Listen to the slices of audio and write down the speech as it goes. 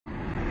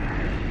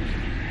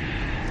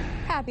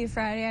Happy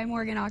Friday. I'm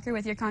Morgan Ocker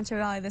with your Concho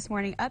Valley This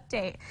Morning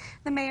update.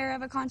 The mayor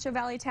of a Concho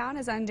Valley town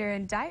is under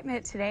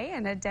indictment today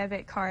in a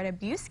debit card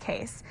abuse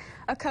case.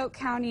 A Coke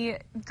County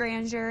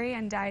grand jury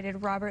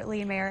indicted Robert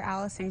Lee Mayor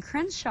Allison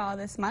Crenshaw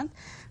this month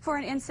for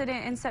an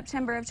incident in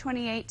September of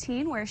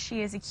 2018 where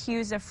she is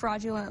accused of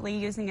fraudulently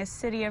using a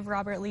City of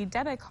Robert Lee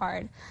debit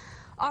card.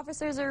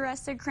 Officers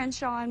arrested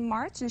Crenshaw in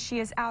March and she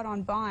is out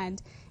on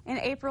bond. In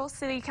April,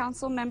 City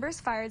Council members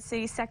fired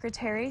City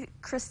Secretary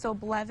Crystal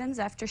Blevins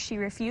after she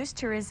refused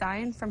to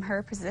resign from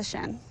her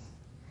position.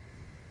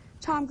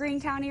 Tom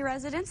Green County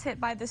residents hit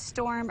by the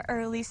storm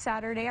early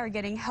Saturday are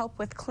getting help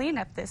with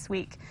cleanup this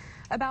week.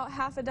 About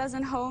half a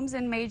dozen homes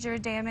had major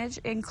damage,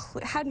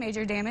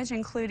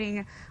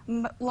 including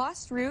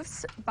lost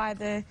roofs by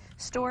the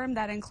storm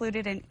that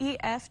included an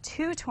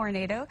EF2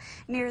 tornado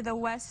near the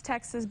West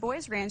Texas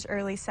Boys Ranch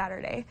early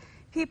Saturday.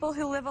 People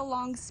who live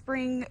along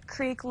Spring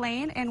Creek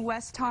Lane in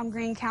West Tom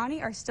Green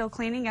County are still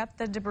cleaning up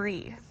the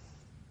debris.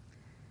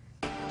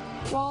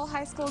 Wall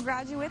High School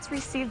graduates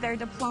received their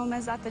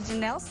diplomas at the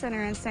Janelle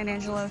Center in San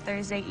Angelo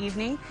Thursday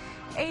evening.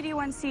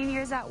 81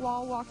 seniors at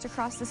Wall walked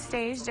across the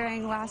stage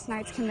during last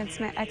night's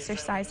commencement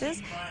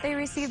exercises. They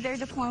received their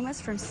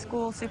diplomas from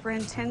school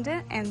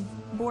superintendent and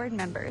board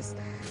members.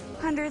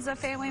 Hundreds of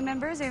family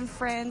members and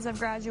friends of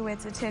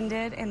graduates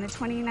attended, and the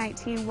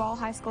 2019 Wall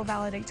High School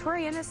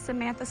valedictorian is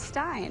Samantha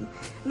Stein.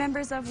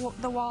 Members of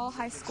the Wall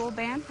High School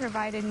band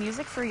provided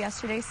music for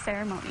yesterday's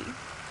ceremony.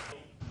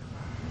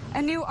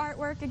 A new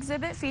artwork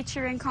exhibit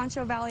featuring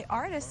Concho Valley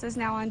artists is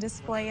now on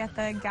display at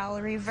the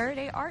Gallery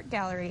Verde Art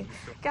Gallery.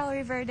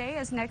 Gallery Verde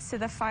is next to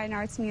the Fine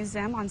Arts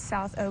Museum on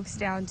South Oaks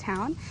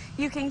downtown.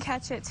 You can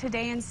catch it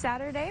today and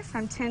Saturday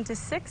from 10 to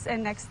 6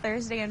 and next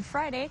Thursday and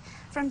Friday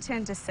from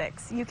 10 to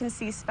 6. You can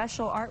see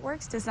special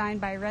artworks designed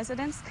by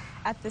residents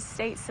at the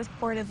State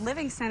Supported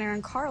Living Center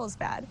in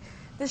Carlsbad.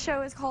 The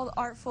show is called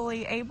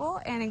Artfully Able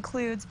and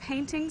includes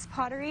paintings,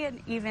 pottery,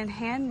 and even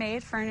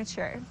handmade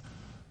furniture.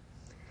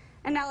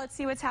 And now let's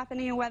see what's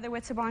happening in weather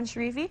with Taban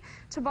Sharifi.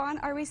 Taban,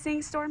 are we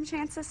seeing storm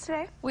chances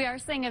today? We are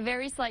seeing a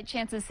very slight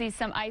chance to see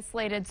some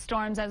isolated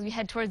storms as we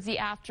head towards the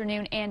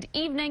afternoon and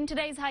evening.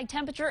 Today's high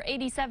temperature,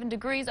 87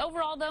 degrees.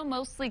 Overall, though,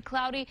 mostly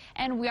cloudy,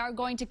 and we are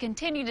going to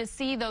continue to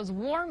see those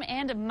warm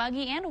and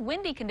muggy and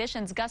windy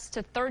conditions, gusts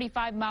to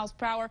 35 miles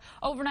per hour.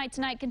 Overnight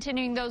tonight,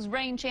 continuing those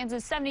rain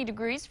chances, 70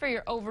 degrees for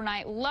your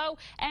overnight low.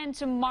 And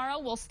tomorrow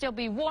will still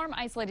be warm,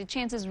 isolated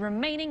chances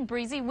remaining,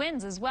 breezy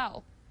winds as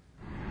well.